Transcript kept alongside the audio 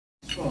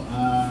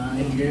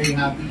I'm very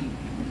happy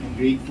and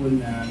grateful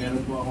na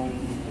meron po akong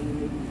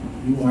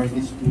new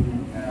artist po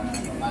na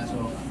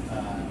papasok.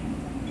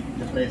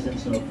 The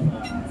presence of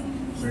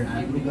Sir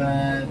Andrew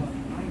GAN,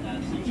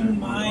 si Sir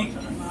Mike.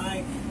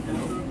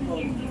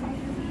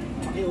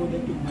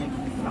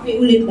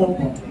 Ulit daw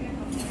po.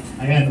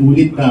 Ayan,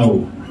 ulit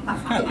daw.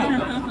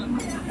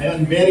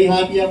 Ayun, very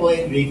happy ako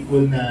and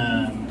grateful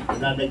na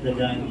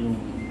nadagdagan yung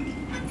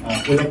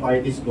pool of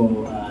artists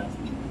ko.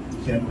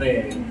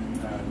 Siyempre,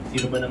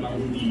 sino ba namang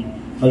hindi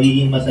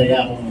magiging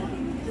masaya kung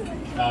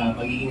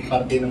magiging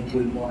parte ng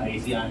pool mo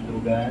ay si Andrew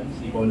GAN,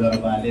 si POLO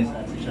RAVALES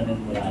at si Tyronne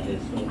Morales.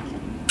 So,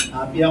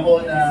 happy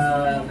ako na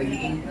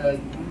magiging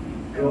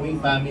growing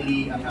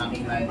family ang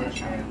aking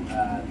management.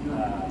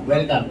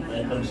 Welcome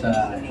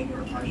sa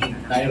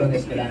Tyronne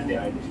Escalante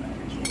Artist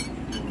Management.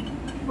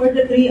 For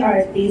the 3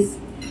 artists,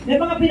 may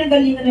mga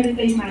pinanggalingan na rin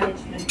kayong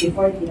management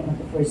before, hindi naman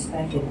the first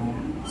time, diba?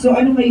 So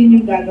ano ngayon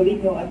yung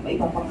gagawin nyo at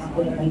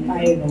maipapangako na kay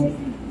Tyronne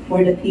for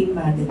the team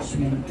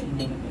management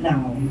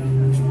now?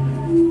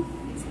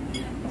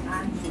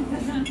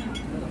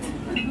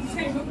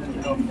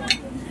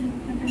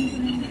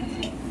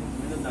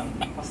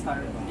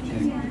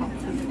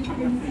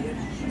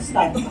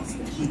 Start.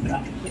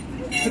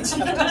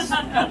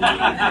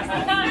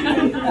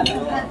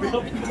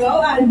 Go,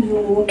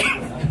 Andrew.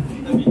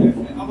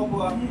 Ako po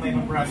ang may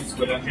promise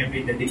ko lang,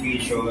 syempre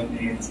dedication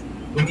and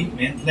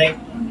commitment. Like,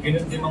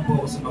 ganoon din man po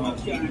ako sa mga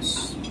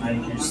previous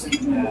managers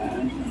na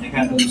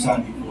nagkataon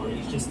sa amin before.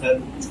 It's just that,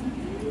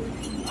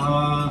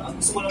 ang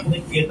gusto ko lang po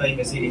kay Kuya Tay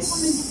kasi is,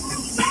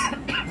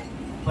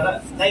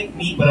 para, like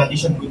me, parati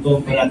siyang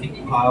gutom, parati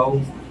uhaw,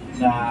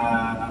 na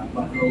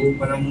mag-grow,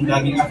 parang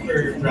laging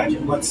after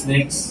project, what's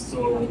next?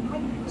 So,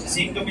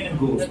 same kami ng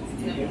goal.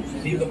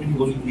 Same kami ng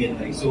goal ng Kuya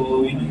Tay.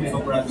 So, yun yung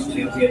ipapromise ko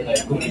sa Kuya Tay.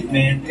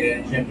 Commitment,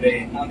 and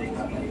syempre,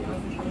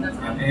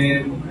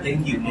 and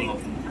thank you.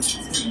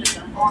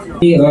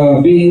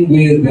 Being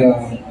with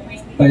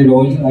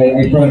Tyronne,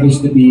 I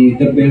promise to be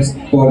the best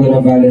POLO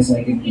RAVALES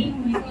I can be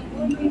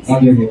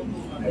under him.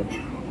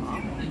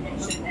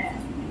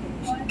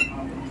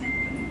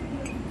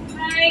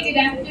 Hi, good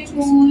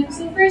afternoon.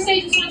 So first,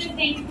 I just want to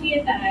thank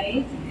Kuya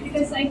Tay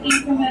because I came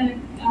from a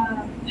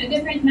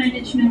different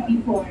management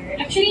before.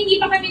 Actually,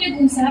 hindi pa kami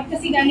nag-usap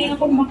kasi galing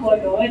akong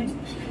Bacolod.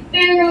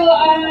 Pero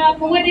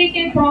what I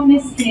can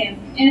promise him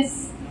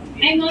is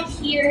I'm not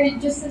here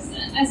just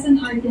as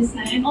an artist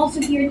na. I'm also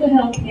here to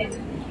help him.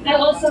 I'll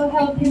also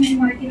help him in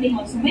marketing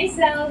also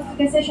myself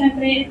kasi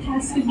syempre it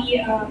has to be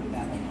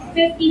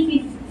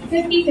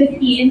 50-50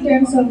 in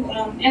terms of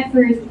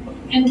effort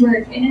and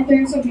work, and in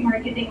terms of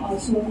marketing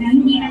also, na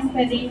hindi lang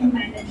pwede yung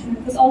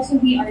management, but also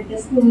we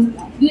artists will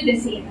do the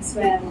same as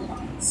well.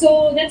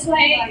 So that's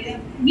why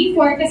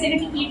before, kasi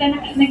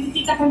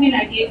nakikita kami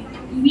lagi,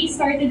 we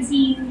started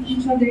seeing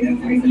each other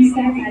ng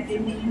Artista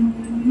Academy,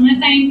 mga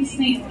times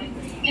na yun.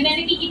 And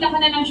then nakikita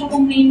ko na lang siya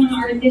kung may mga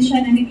artist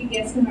siya na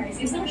nag-guest on our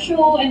isang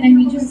show, and then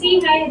we just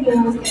say hi,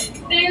 hello.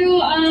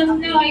 Pero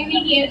now I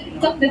really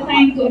took the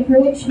time to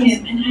approach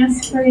him and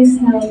ask for his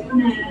help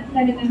na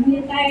talagang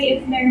Kuya Tay,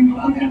 if meron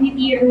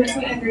opportunity or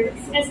whatsoever,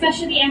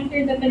 especially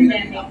after the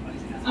pandemic.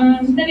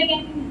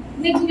 Talagang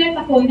nagulat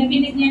ako na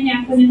binigyan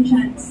niya ako ng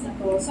chance na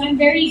to. So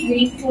I'm very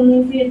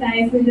grateful, Kuya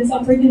Tay, for this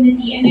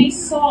opportunity. And I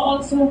saw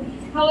also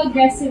how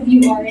aggressive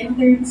you are in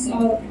terms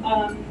of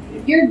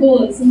your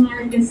goals sa mga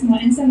artists mo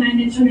and sa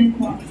management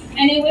mo.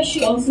 And I wish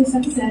you also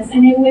success,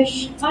 and I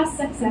wish us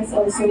success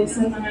also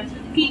sa mga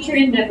future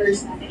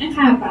endeavors natin. Ang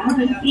haba.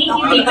 Thank you,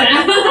 Tita.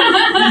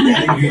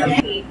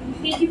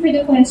 Thank you for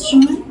the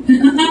question.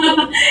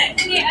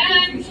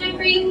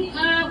 Siyempre,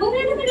 wala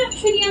naman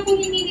actually ako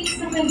hiniling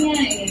sa kanya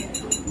eh.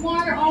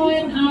 More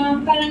on,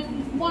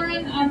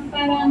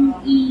 parang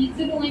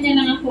itulungan niya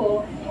lang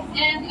ako.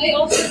 And I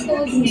also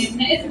told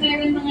him na if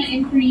meron mga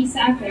inquiries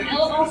sa akin,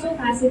 I'll also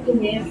pass it to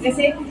him.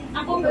 Kasi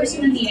ako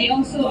personally, I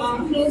also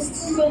closed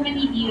so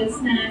many deals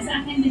na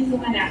sa akin din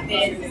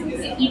lumalapit.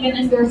 Even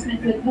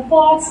endorsement with the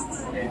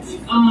costs,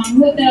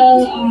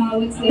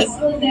 hotels,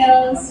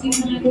 yung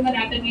mga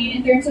lumalapit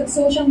ngayon in terms of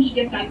social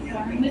media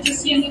platform, which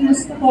is yung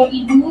gusto ko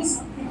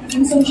i-boost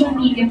yung social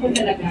media ko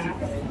talaga.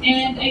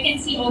 And I can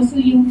see also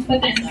yung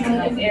potential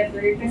if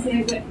ever,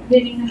 kasi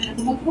willing naman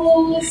ako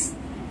mag-host,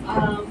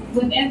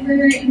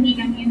 whatever, hindi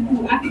lang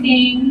into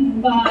acting,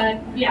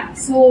 but yeah,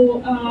 so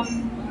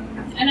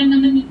alam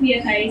naman ni Kuya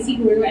Tay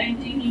siguro, I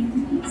mean,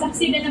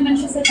 saksi na naman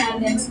siya sa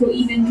talents ko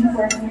even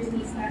before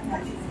Artista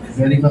Academy.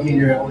 Very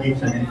familiar ako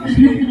sa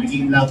kasi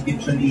naging love team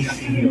siya ni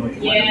Akihiro.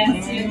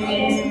 Yes,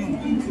 yes.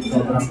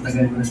 Sobrang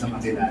tagal ko na sa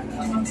makilala.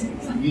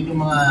 Yun yung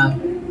mga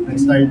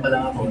nag-start pa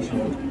lang ako, so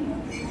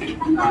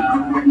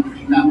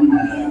nakita ko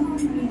na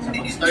sa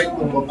pag-start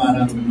ko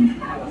parang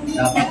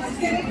dapat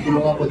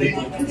tulungan ko din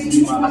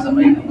yung mga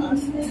kasabay na mga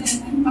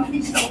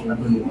artista ko na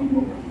tulungan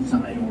ko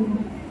sa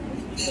ngayon.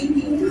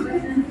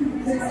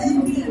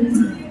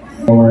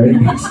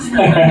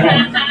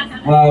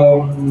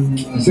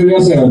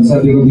 Seryoso yun,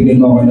 sabi ko bigyan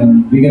mo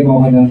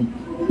ako ng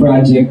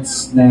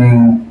projects na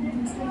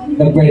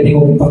pwede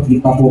kong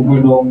ipakita kung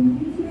anong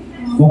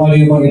kung ano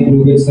yung mga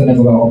improvements na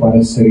nagawa ko para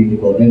sa sarili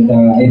ko. And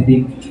I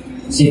think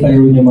si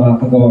Tyronne yung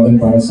makakagawa rin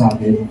para sa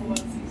akin.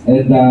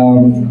 And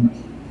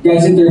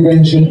God's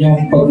intervention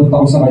yung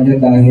pagpunta ko sa kanya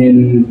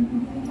dahil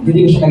hindi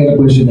ko siya kanila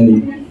personally.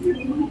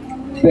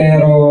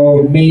 Pero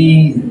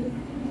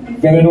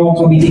meron akong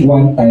ka-meeting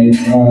one time,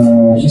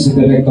 she's a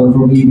director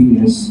from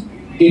ABS.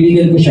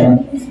 Kaibigan ko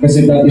siya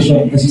kasi dati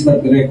siya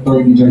assistant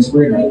director ni Joyce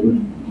Bernal.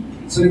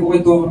 So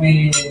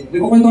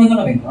nagkukwentuhan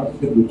na kami out of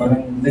the blue.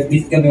 Parang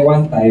nag-meet kami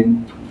one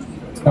time.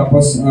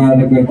 Tapos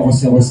nagkwento ko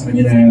sa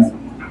kanya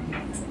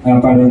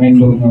na parang I'm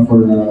looking na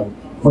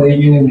for a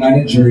new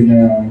manager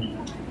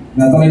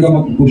na talaga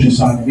mag-push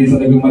sa akin,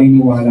 talagang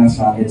maniniwala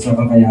sa akin, sa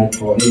kakayahan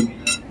ko.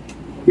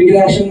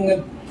 Bigla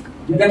siyang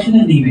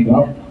naming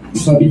up.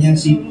 Sabi niya,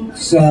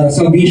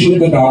 sa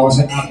vision ko daw, as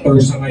an actor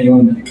sa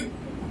ngayon,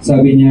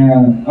 sabi niya,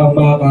 ang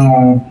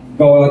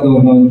makagawa daw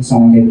nun sa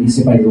akin is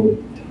si Tyronne.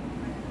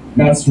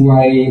 That's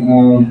why,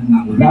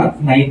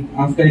 that night,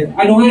 after,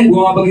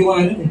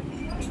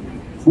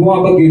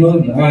 bumabagyo nun.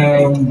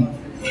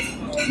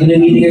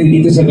 Nanamiti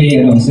kami dito sa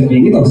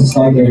sa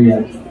Star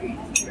area.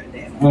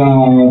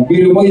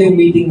 Pero mo yung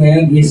meeting na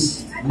yun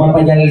is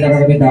matagal na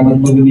kami dapat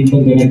mag-meet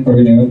ng director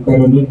na yun,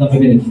 pero doon na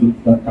kami nag-meet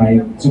that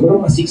time.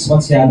 Siguro mga 6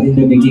 months yata in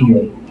the making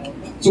yun.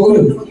 Siguro,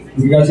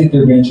 regards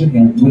intervention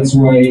nga, that's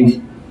why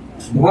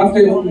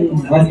after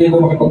ko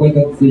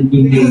makipagpunta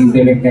doon kay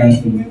Direct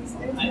Cathy,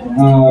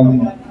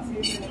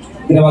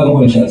 tinawagan ko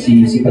na siya,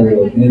 si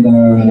Tyronne, and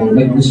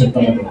nag-usap pa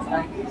kami.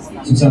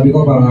 So sabi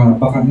ko,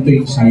 baka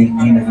ito yung sign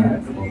na hinahanap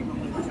ko.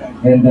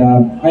 And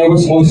I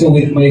was also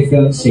with my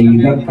fiancé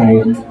that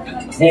time,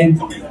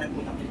 and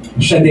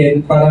siya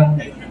din,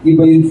 parang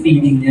iba yung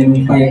feeling niya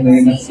nung time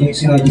na yun, at yung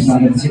sinabi sa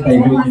akin si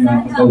Tyronne yung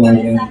nakagawa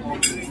yan.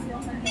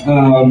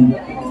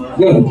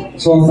 Yun,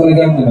 so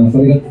talagang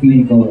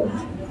feeling ko,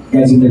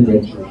 God's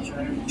intervention.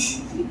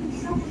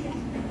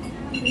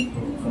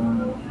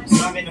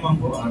 Sa amin naman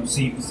po,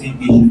 same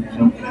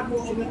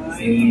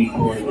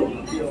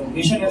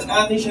vision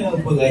na additional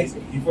po, like,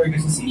 before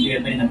kasi si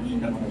Kuya tayo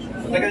nakita ko na siya.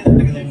 Tagal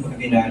na yung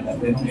magkakilala,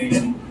 pero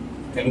ngayon,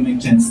 karoon may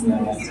chance na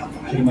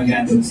siya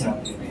mag-handle sa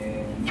akin.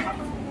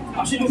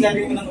 Actually,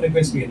 lagi ko nang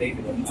request Kuya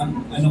tayo.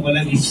 Ano ko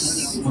lang is,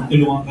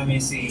 magtulungan kami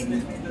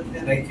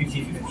like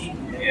 50-50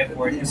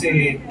 effort.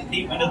 Kasi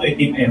team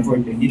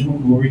effort. Hindi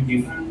naman work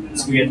if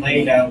it's Kuya tayo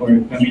lang or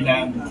kami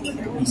lang,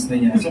 artista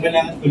niya. So,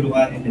 kailangan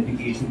tulungan and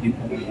dedication din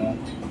talaga.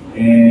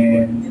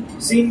 And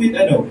same with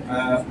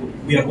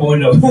Kuya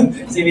Polo.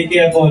 Same with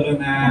Kuya Polo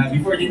na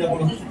before din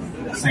ako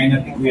sign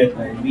up kay Kuya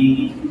tayo,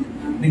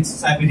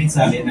 nagsasabi din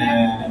sa akin na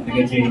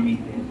nag-JMA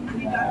din.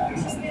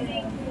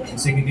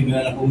 Executive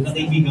na ako,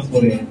 kaibigan ko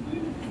rin.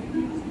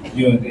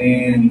 Yun,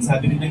 and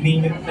sabi din,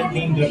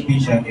 nag-name drop din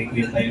siya kay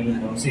Kuya tayo rin.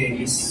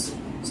 Kasi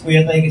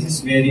Kuya tayo kasi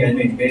is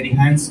very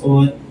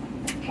hands-on.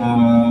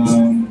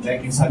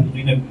 Like sabi ko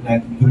yung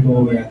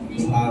nag-grow,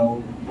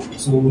 how.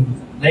 So,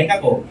 like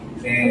ako.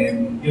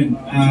 And yun,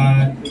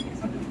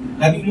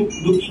 laging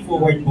looking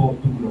forward po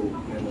to grow.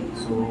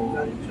 So,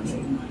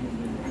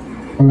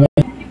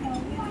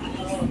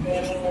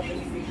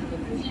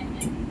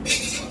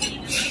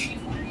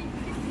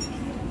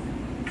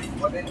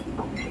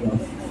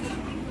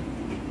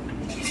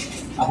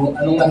 ako,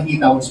 anong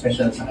nakikita ko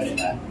special sa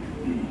kanila?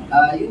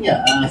 Yun nga,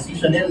 si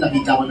Chanel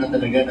nakita ko na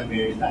talaga na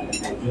very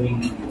talented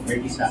during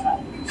artist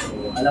academy.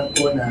 So, alam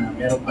ko na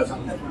meron pa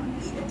siyang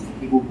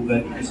ibubugal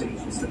dito sa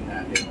industry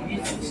natin.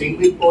 Same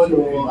with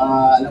Polo,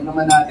 alam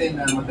naman natin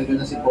na matagal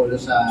na si Polo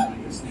sa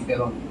industry,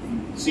 pero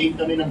same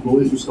kami ng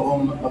goal. Gusto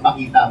kong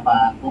mapakita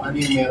pa kung ano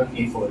yung meron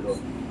kay Polo.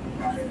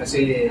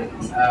 Kasi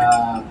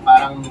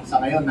parang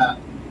sa ngayon na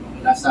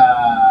nasa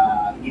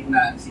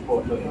gitna si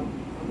Polo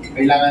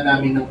kailangan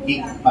namin ng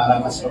kick para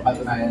mas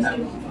mapatunayan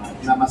namin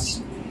na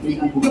mas may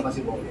kubuga pa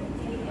si Polo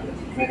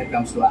when it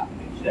comes to acting.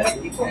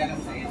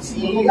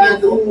 Si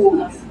Andrew,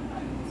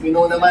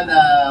 naman na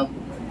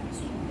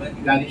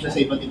galing siya sa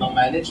iba't ibang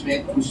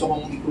management. Gusto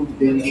kong i-prove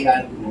din kay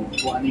Andrew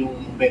kung ano yung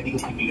pwede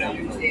kong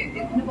ibigay.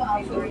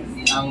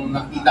 Ang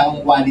nakita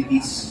kong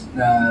qualities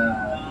na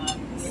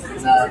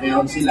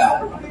meron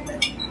sila,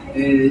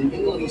 yun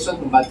yung reason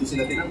kung bakit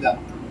sila tinanggap.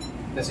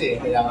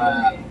 Kasi kaya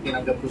nga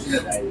tinanggap ko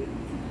sila dahil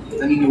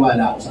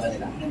naniniwala ako sa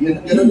kanila.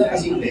 Ganun lang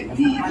kasimple,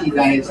 hindi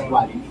dahil sa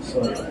qualities. So,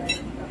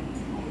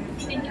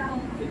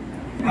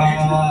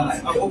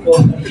 ako po,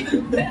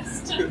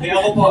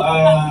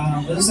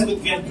 masasagot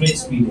ko yung true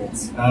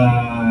experience.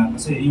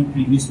 Kasi yung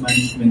previous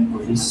management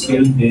ko is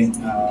still din,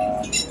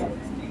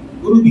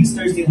 puro big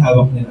stars din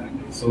hawak nila.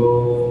 So,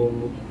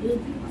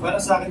 para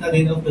sa akin at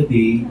the end of the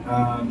day,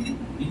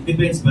 it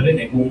depends pa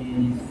rin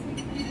kung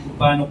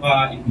paano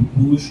ka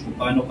i-push, kung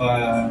paano ka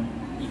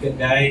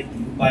i-guide,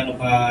 kung paano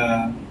ka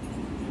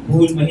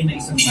buhulmahin na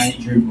isang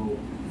manager mo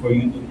for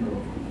you to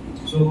grow.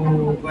 So,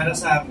 para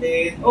sa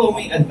akin,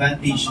 may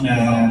advantage na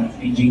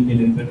kay Jane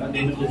Dillon, pero at the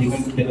end of the day,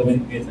 kung dalawa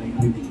yung kaya tayo,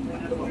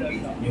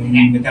 yung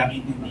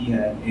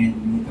nagkakaintindihan and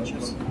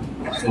nagkakakas.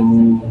 So,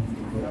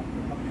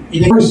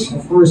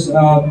 of course,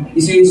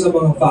 isa yun sa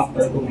mga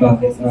factor kung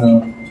bakit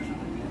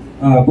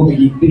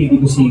pinili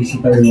ko si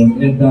Tyronne.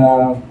 And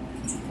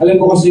alam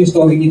ko kasi yung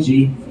story ni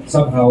G,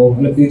 somehow,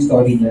 alam ko yung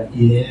story niya.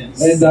 Yes.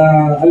 And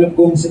alam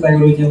kong si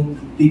Tyronne yung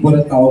tipo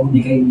ng tao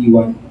hindi kayo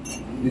iniwan.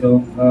 You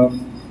know,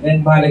 and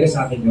mahalaga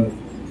sa akin yun.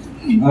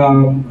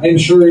 I'm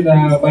sure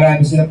na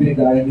marami silang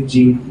pinag-aaral ni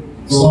G.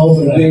 So,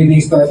 they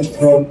started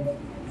from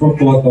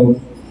bottom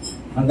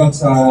hanggang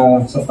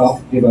sa top,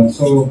 di ba?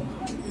 So,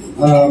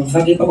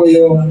 nakita ko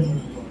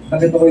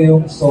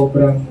yung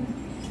sobrang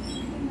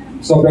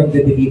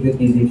dedicated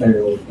ni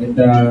Tyronne. And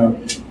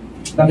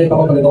nakita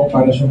ko talaga kung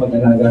paano siya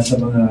mag-alaga sa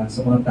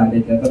mga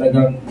talent niya.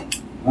 Talagang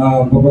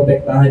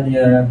poprotektahan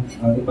niya,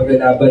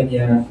 ipaglalaban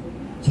niya,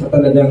 saka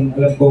talagang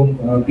alam kong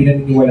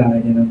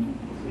pinaniniwalaan niya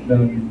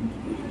ng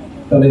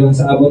talagang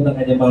sa abot ng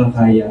kanya mga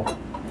kaya.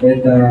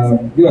 And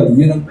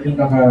yun ang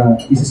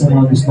isa sa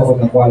mga gusto ko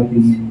na quality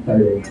ni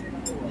Tyronne.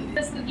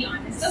 Just to be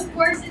honest, of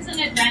course, it's an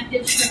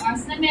advantage for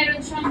us na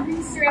meron siyang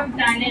roster of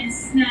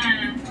talents na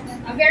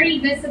very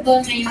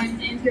visible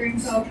ngayon in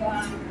terms of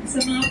sa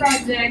mga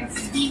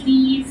projects,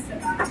 TVs,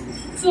 diba?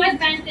 So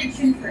advantage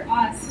yun for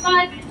us.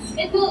 But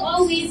it will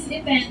always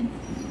depend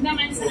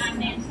naman sa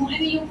amin kung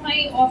ano yung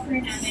may offer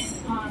namin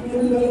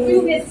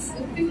through his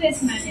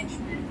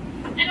management.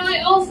 And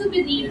I also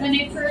believe when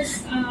I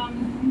first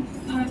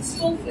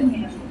spoke to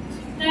him,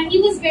 that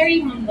he was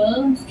very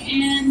humble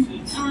and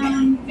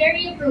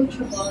very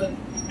approachable.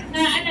 Na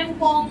alam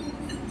ko,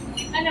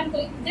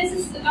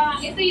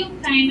 ito yung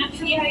time,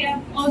 actually I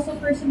have also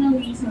personal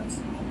reasons.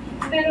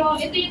 Pero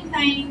ito yung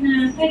time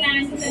na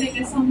kailangan ko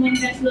talaga someone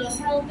that will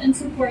help and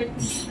support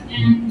me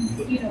and,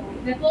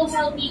 that will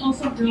help me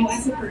also grow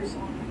as a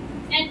person.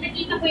 And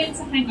nakita ko yun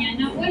sa kanya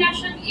na wala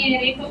siyang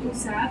ere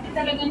kausap.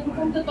 Talagang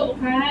kung totoo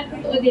ka,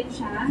 totoo din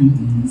siya.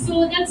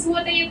 So that's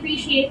what I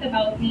appreciate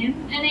about him.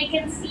 And I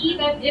can see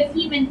that if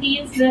he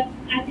maintains that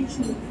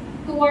attitude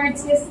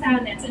towards his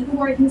talents and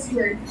towards his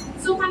work,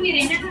 so kami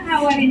rin,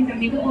 nakakawa rin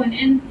kami doon.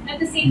 And at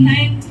the same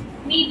time,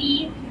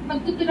 maybe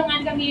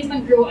magtutulungan kami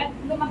mag-grow at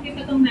lumaki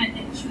pa itong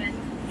management.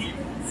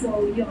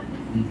 So, yun.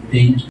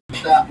 Thank you.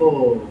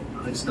 Ako,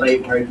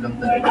 nag-strive hard lang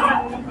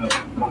talaga.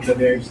 From the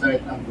very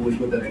start, ang goal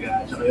ko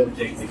talaga, at saka yung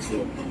objective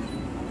ko.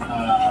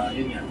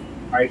 Yun yan,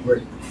 hard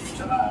work.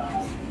 Tsaka,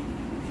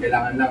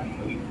 kailangan lang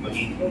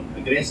maging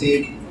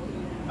aggressive,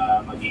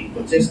 maging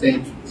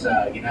consistent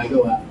sa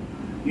ginagawa.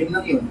 Yun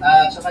lang yun.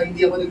 Tsaka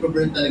hindi ako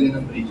nag-burn talaga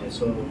ng bridges.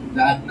 So,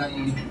 lahat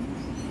ng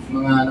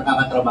mga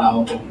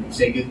nakakatrabaho kong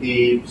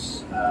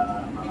executives,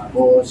 mga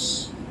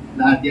boss,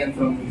 lahat yan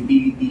from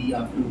utility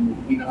up to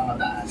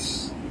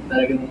pinakamataas.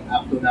 Talagang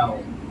up to now,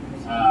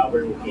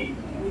 we're okay.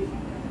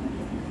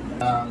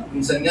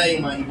 Minsan nga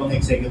yung mga ibang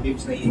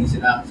executives na hindi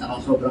sila, saka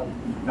sobrang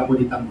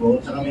kabulitan ko.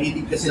 Saka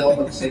mahilig kasi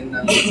ako mag-send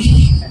ng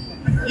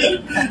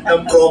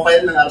ng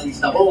profile ng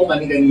artista ko kung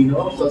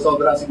kani-kanino. So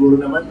sobrang siguro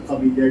naman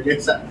familiar din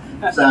sa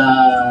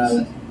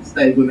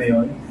style ko na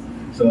yon.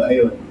 So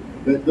ayun,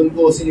 doon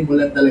ko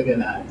sinimulan talaga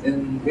lahat.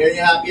 And very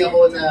happy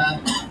ako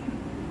na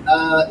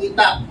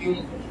intact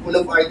yung pool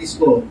of artists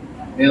ko.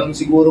 Meron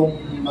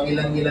sigurong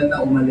mangilan-ngilan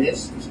na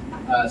umalis.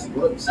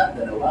 Siguro isa,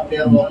 dalawa.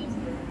 Pero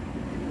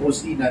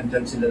mostly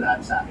nandyan sila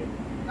lahat sa akin.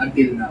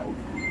 Until now.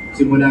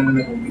 Simula na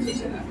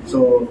nag-umpisa sila.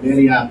 So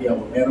very happy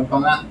ako. Meron pa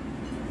nga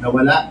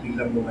nawala,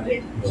 biglang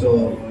bumalik.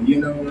 So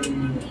yun ang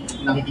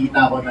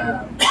nakikita ko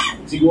na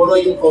siguro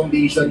yung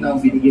foundation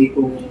ng binigay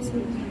kong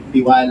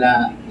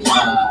tiwala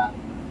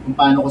kung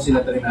paano ko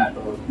sila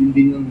trinato, yun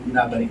din yung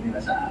binabalik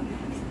nila sa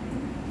akin.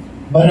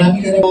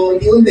 Marami ka na. So,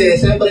 unti-unti,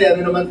 siyempre,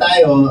 ano naman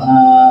tayo,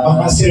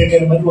 Makasir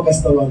ka naman,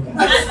 magkastawag ka.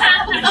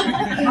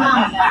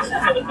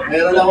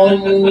 meron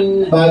akong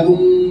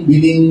bagong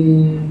biling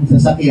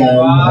sasakyan.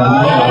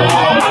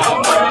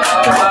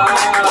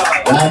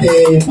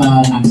 Dati,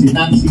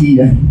 taxi-taxi.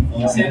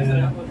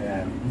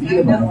 Hindi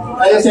naman.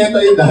 Ay,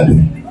 siyempre yun dati.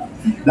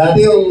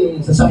 Dati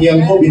yung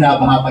sasakyan ko,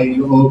 binabaha pa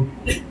yung loob.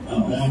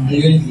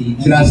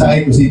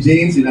 Sinasakay ko si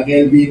Jane, sila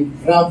Kelvin.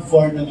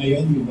 RAV4 na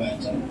ngayon, di ba?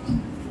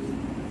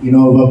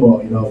 Innova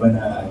po, Innova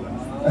na.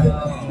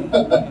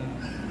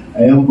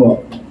 Ayun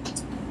po.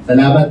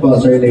 Salamat po,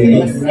 Sir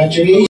Leo.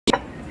 Congratulations.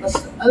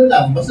 Ano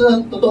lang,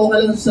 basta totoo ka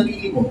lang sa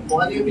sarili mo.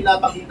 Kung ano yung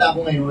pinapakita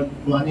ko ngayon,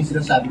 kung ano yung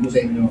sinasabi ko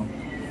sa inyo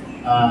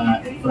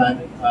in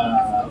front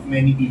of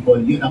many people,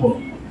 yun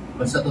ako.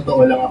 Basta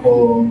totoo lang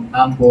ako,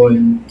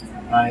 humble.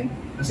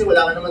 Kasi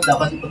wala ka naman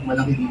dapat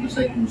ipagmalaki dito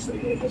sa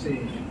industry. Kasi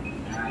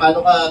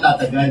paano ka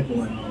tatagal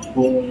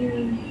kung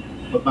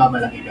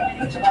magpamalaki ka.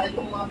 At saka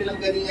itong mga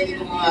pinanggalingan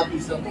itong mga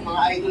artista, itong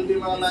mga idol ko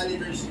yung mga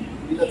managers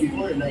nila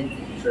before, like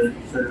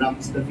Sir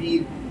Rams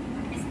David,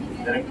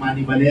 Direct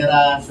Manny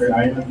Valera, Sir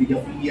Arnold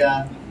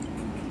Villafia,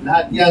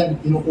 lahat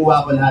yan,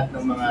 kinukuha ko lahat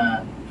ng mga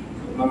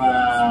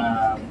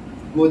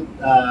good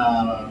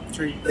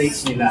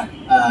traits nila,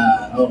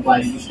 o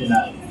qualities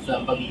nila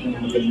sa pagiging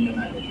magaling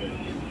na manager.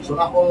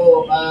 So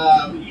ako,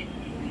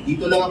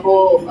 dito lang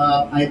ako,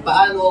 kahit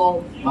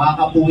paano,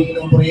 makakapuwi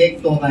ng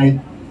proyekto,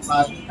 kahit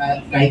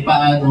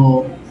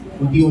paano,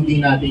 unti-unti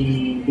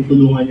natin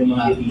tutulungan yung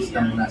mga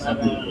artista na nasa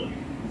grupo.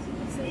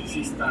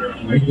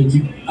 I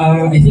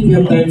think we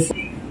have time.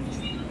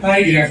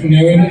 Hi, good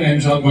afternoon. I'm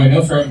John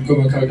Bueno from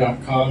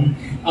Kumako.com.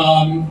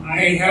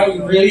 I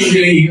have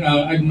really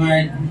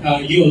admired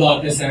you a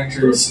lot as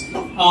actors.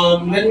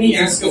 Let me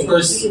ask, of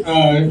course,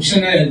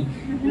 Chanel,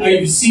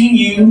 I've seen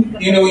you,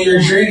 your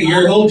journey,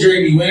 your whole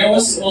journey. When I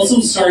was also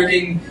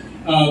starting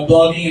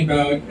blogging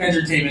about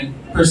entertainment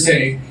per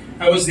se,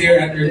 I was there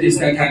at Artist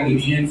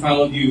Academy and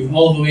followed you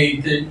all the way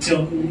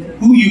till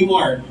who you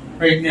are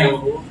right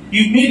now.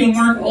 You've made a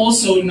mark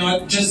also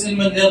not just in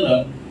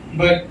Manila,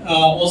 but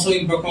also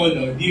in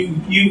Bacolod.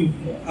 You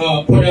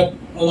put up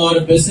a lot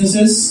of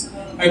businesses,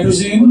 I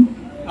presume.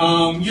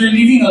 You're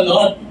living a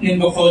lot in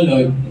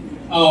Bacolod.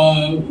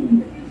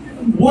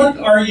 What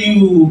are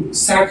you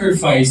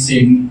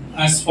sacrificing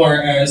as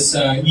far as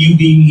you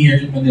being here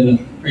in Manila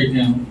right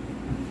now?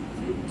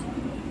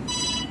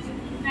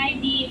 Hi,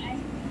 Dee.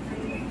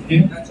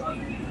 Yeah.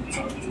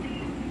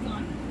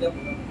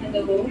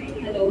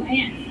 Hello.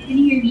 Ayan. Can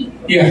you hear me?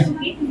 Yeah.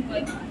 Okay,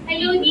 good.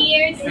 Hello,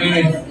 dear. So,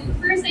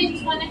 first, I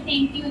just want to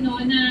thank you,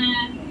 na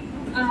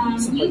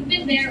you've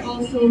been there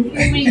also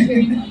through my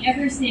journey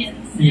ever since.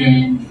 Yeah.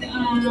 And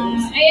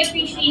I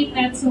appreciate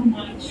that so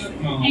much.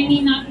 I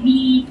may not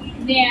be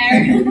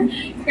there,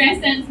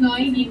 present,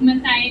 hindi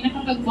man tayo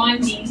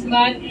nakapag-bonding,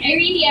 but I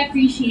really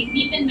appreciate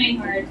deep in my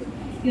heart.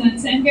 Yun.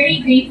 So, I'm very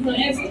grateful.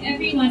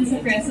 Everyone sa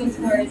press, of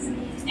course.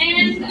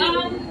 And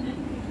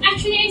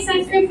actually, I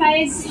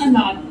sacrifice a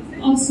lot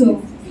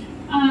also.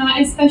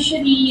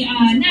 Especially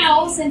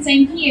now, since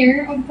I'm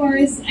here, of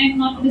course, I'm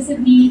not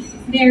visibly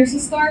there sa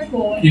store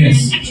ko.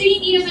 Yes. And actually,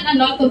 hindi naman a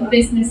lot of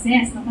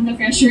businesses.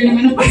 Na-pressure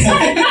naman ako.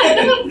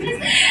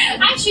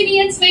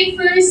 Actually, it's my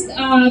first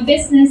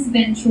business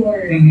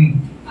venture. Mm-hmm.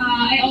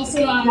 I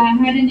also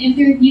had an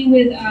interview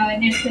with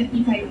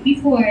Net25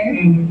 before.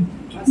 Mm-hmm.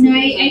 Na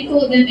I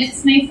told them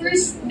it's my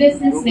first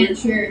business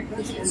venture.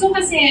 So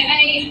kasi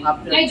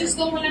I just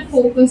don't want to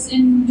focus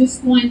in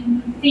just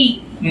one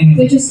thing. Mm-hmm.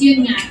 Which is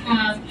yun nga.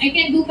 I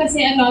can do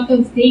kasi a lot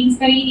of things.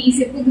 Parang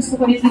iniisip ko, gusto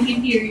ko rin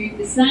mag-interior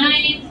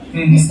design.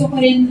 Mm-hmm. Gusto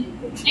ko rin,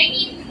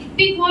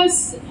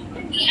 because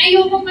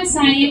ayoko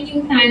masayang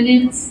yung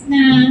talents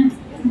na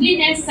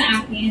blines sa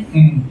akin.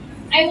 Mm-hmm.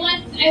 I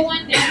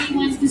want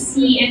everyone to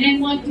see and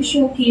I want to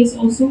showcase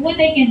also what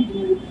I can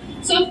do.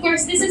 So of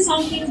course, this is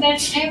something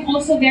that I'm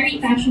also very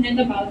passionate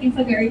about, yung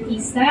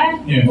pag-artista,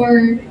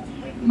 or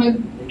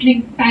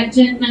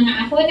nag-pageant na nga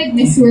ako,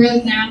 nag-Miss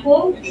World na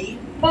ako.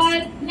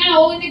 But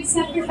now,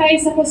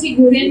 nag-sacrifice ako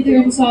siguro in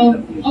terms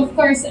of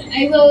course,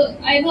 I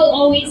will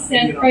always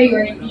set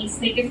priorities.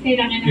 Like if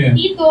kailangan ako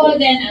dito,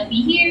 then I'll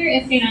be here.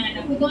 If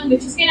kailangan ako doon,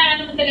 which is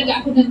kailangan naman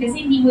talaga ako doon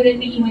kasi hindi mo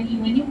rin may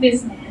iwan-iwan yung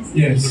business.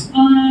 Yes.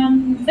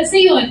 Basta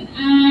yun,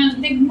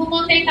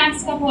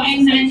 nag-multitask ako,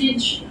 I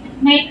manage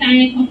my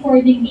time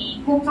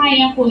accordingly. Kung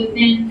kaya ko,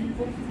 then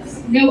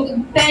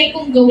try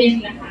kong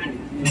gawin lahat.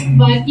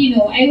 But,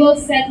 I will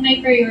set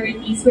my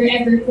priorities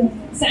wherever kung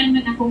saan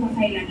man ako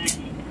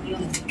kakailangan.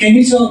 Can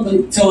you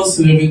tell us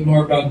a little bit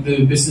more about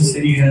the business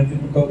that you have in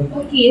Bacolod?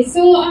 Okay,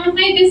 so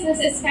my business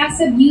is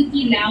Casa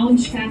Beauty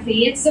Lounge Cafe.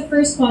 It's the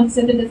first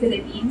concept in the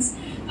Philippines.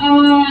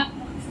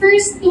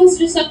 First, it was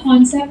just a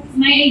concept,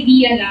 my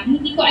idea lang.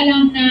 Hindi ko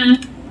alam na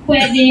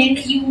pwede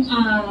yung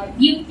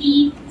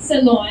beauty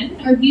salon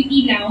or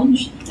beauty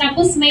lounge,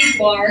 tapos may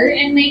bar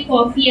and may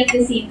coffee at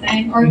the same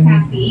time or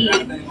cafe.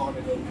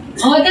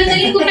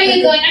 Dadalhin ko kayo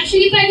doon.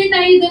 Actually, pwede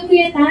tayo doon,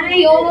 kuya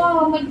tayo.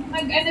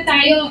 Mag-ikot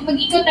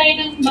tayo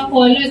ng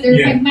Bacolod or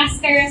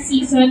mag-mascara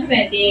season,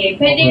 pwede.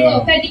 Pwede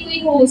ko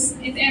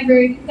i-host if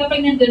ever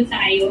kapag nandun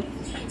tayo.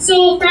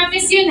 So,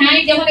 promise yun ha,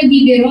 hindi ako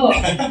nagbibiro.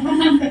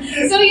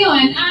 So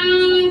yun,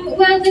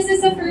 well, this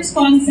is the first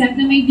concept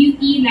na may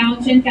beauty,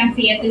 lounge, and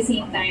cafe at the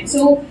same time.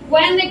 So,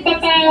 while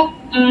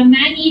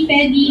mani,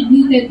 pedi,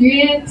 glue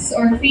drips,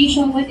 or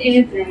facial,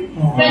 whatever,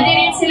 pwede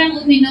rin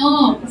silang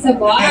uminom sa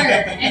bar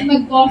and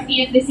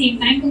mag-coffee at the same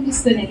time kung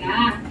gusto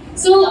nila.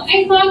 So,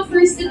 I thought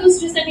first it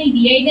was just an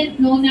idea. I didn't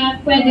know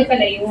na pwede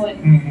pala yun.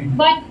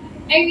 But,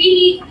 I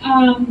really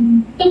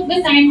took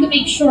the time to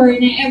make sure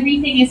na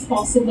everything is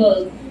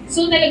possible.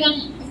 So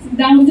talagang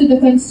down to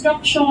the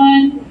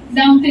construction,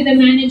 down to the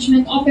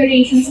management,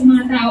 operations sa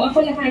mga tao,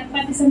 ako lahat,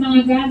 pati sa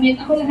mga gamit,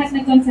 ako lahat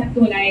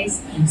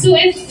nag-conceptualize. So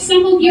if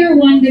some of you are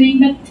wondering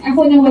that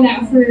ako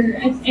nawala for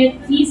at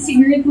least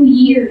siguro 2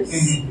 years,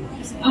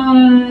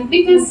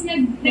 because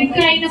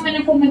nag-try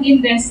naman ako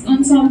mag-invest on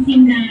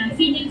something na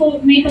feeling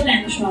ko may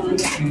potential.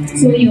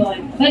 So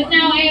yun. But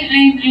now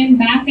I'm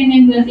back and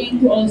I'm willing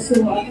to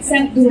also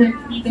accept the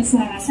work dito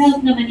sa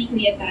help naman ni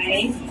Kuya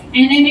Ty.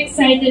 And I'm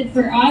excited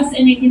for us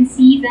and I can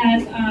see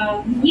that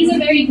he's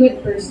a very good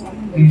person.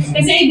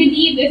 Kasi I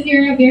believe if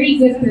you're a very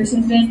good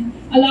person, then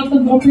a lot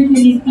of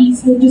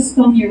opportunities will just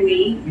come your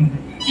way.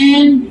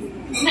 And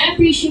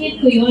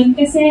na-appreciate ko yun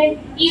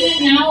kasi even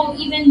now,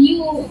 even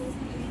you,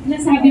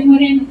 nasabi mo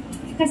rin,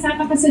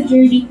 kasama ka sa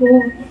journey ko.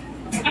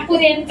 Ako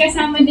rin,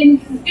 kasama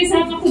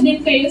ko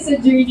din kayo sa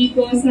journey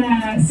ko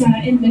sa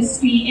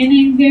industry. And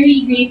I'm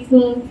very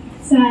grateful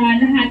sa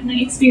lahat ng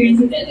experience.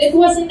 It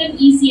wasn't an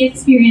easy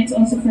experience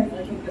also for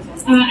me.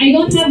 I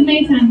don't have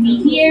my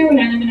family here.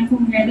 Wala naman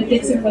akong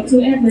relatives or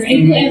whatsoever. I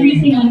do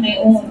everything on my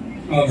own.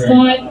 Alright.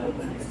 But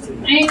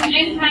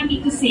I'm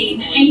happy to say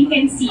na I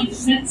can see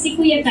that si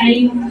Kuya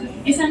tayo yung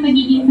isang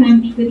magiging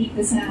family ko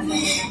dito sa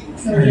Manila.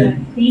 So, yeah,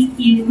 thank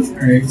you.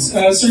 Alright.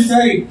 Sir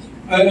Ty,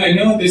 I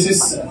know this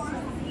is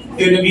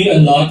going to be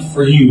a lot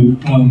for you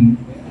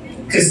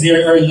because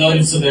there are a lot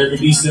of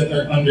celebrities that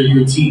are under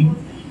your team.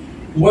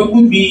 What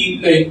would be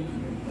like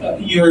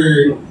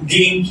your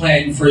game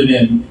plan for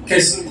them?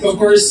 Because of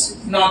course,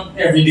 not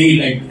every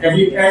day. Like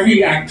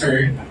every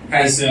actor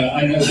has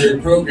another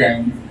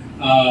program.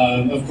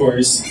 Of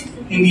course,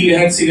 hindi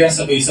lahat sila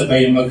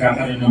sabay-sabay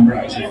magkakaroon ng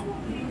project.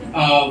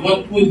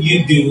 What would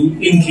you do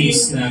in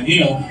case na,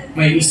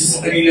 may isa sa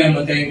kanila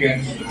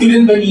matengga?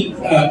 Tulad ba ni,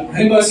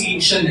 halimbawa si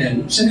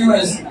Chanel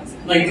has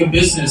like a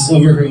business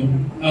of her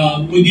own.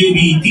 Would you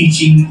be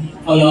teaching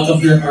a lot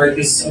of your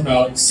artists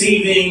about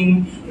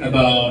saving,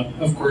 about,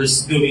 of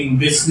course, doing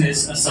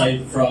business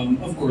aside from,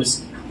 of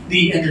course,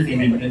 the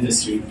entertainment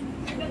industry?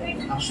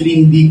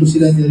 Actually, hindi ko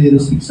sila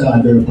nire-restrict sa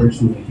other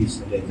opportunities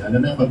na din. Lalo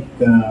na pag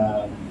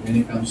when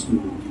it comes to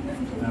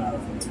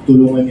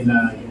tulungan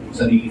nila yung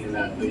sarili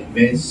nila to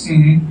invest.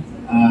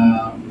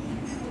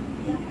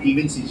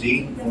 Even si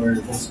Jane or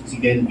si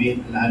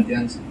Kelvin, lahat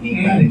yan,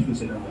 i-encourage ko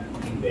sila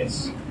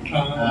mag-invest.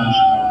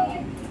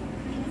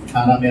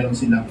 Para meron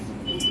silang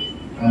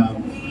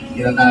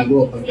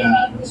tinatago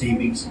pagka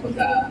savings,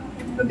 pagka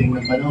dating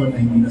ng panahon na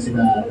hindi na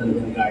sila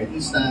talaga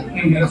nag-artista,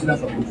 meron sila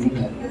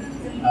pagkukunan.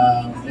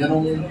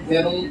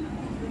 Merong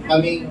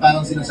kaming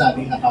parang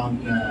sinasabing account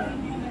na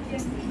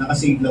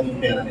nakasave lang yung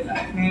pera nila.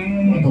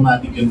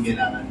 Automatic yung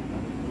kailangan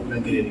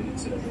nag-re-remit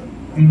sila doon.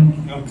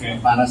 Okay.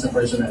 Para sa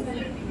personal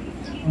nila.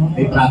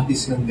 May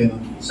practice ng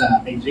ganun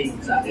kay Jane,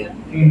 sa akin.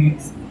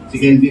 Si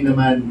Kelvin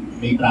naman,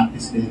 may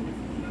practice din.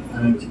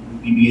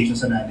 Bibigay siya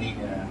sa nanay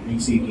na may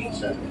savings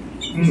siya.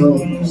 So,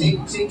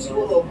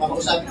 siguro,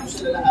 makausapin ko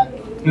sila lahat.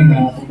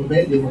 Kung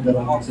pwede,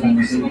 magkaroon ako sila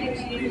ng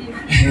savings.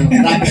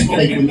 Practice mo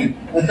kay Kulit.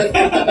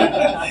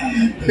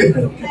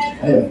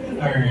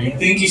 Alright,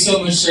 thank you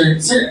so much, sir.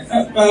 Sir,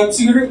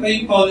 siguro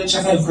kay Paul at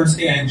saka of course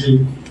kay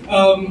Andrew,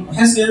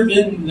 has there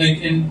been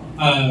like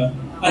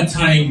a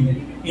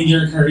time in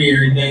your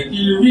career that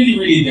you're really,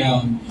 really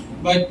down,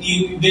 but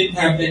you didn't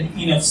have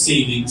enough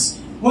savings?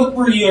 What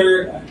would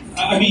your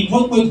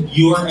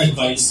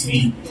advice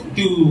be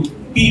to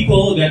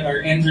people that are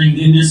entering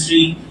the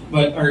industry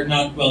but are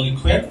not well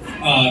equipped,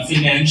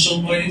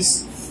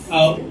 financial-wise?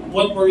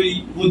 What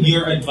would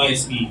your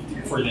advice be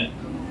for them?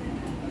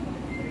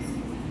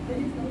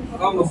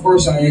 Of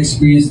course, I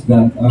experienced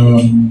that.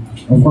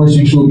 Of course,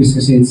 yung showbiz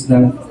kasi it's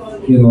not,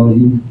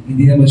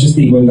 hindi naman siya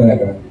stable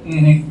talaga.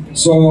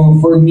 So,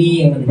 for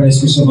me, ang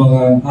advice ko sa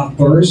mga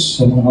actors,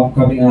 sa mga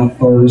upcoming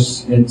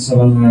actors, and sa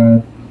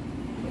mga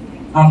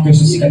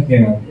actors na sikat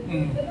ngayon,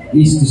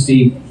 is to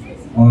save.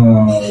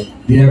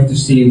 They have to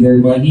save their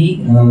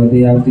money.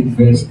 They have to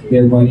invest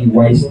their money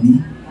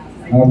wisely.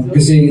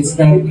 Kasi it's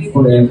not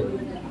forever.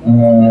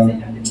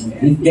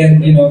 It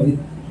can,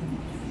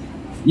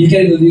 you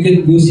can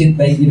lose it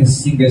like in a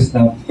single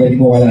snap. Pwede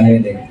mo wala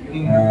yun eh.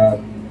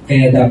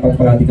 Kaya dapat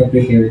parati ka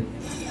prepared.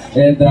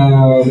 And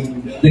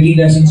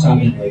naging lesson sa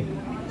amin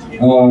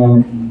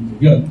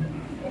yun.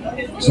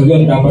 So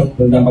yun, dapat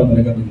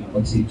talaga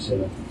mag-save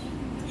sila.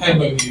 How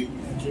about you?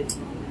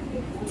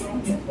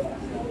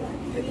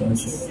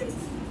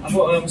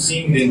 Ako,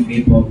 seeing din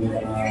people,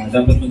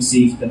 dapat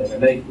mag-save talaga.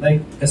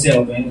 Like kasi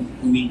ako,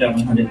 kumita ko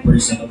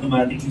 100%,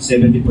 automatic yung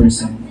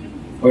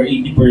 70% or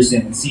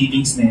 80%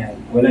 savings na yan,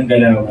 walang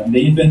galawan.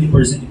 Then yung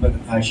 20% yung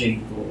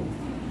pagkakasharing ko.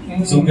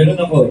 So, ganun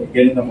ako.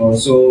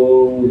 So,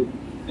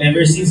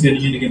 ever since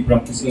ganun yung naging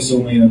practice ko.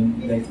 So,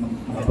 ngayon, like,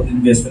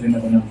 makapag-invest na rin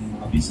ako ng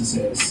mga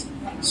businesses.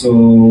 So,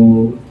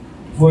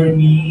 for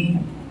me,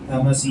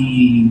 tama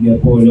si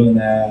Polo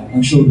na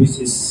ang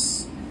showbiz is,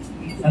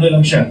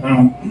 lang siya,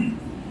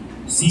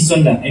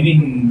 season lang. I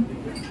mean,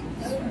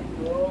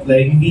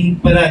 like, hindi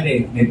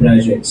parati may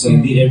project. So,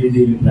 hindi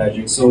everyday may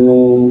project. So,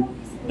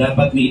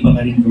 dapat may iba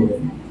ka rin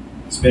gawin.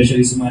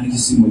 Especially sa mga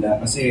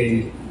nagsisimula.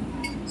 Kasi,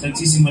 sa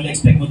nagsisimula,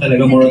 expect mo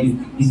talaga more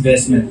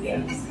investment.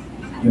 Yeah.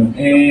 Yun.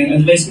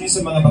 And advice ko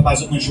sa mga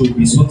papasok ng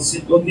showbiz,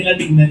 huwag nila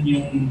tignan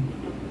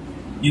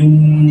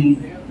yung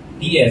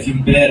TF,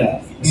 yung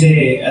pera.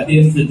 Kasi at the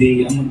end of the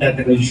day, ang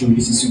magtatagal yung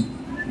showbiz is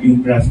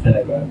yung craft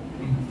talaga.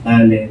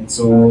 Talent.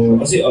 So,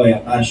 kasi,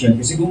 passion.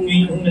 Kasi kung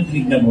yun yung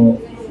natrignan mo,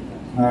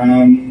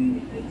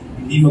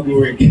 hindi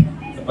mag-work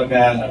kapag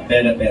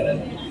pera-pera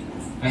lang.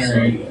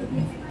 Alright.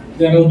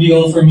 That'll be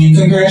all for me.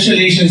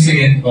 Congratulations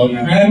again, Paul.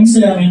 Maraming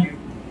salamat.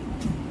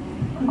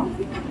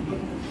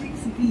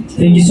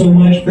 Thank you so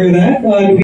much for that.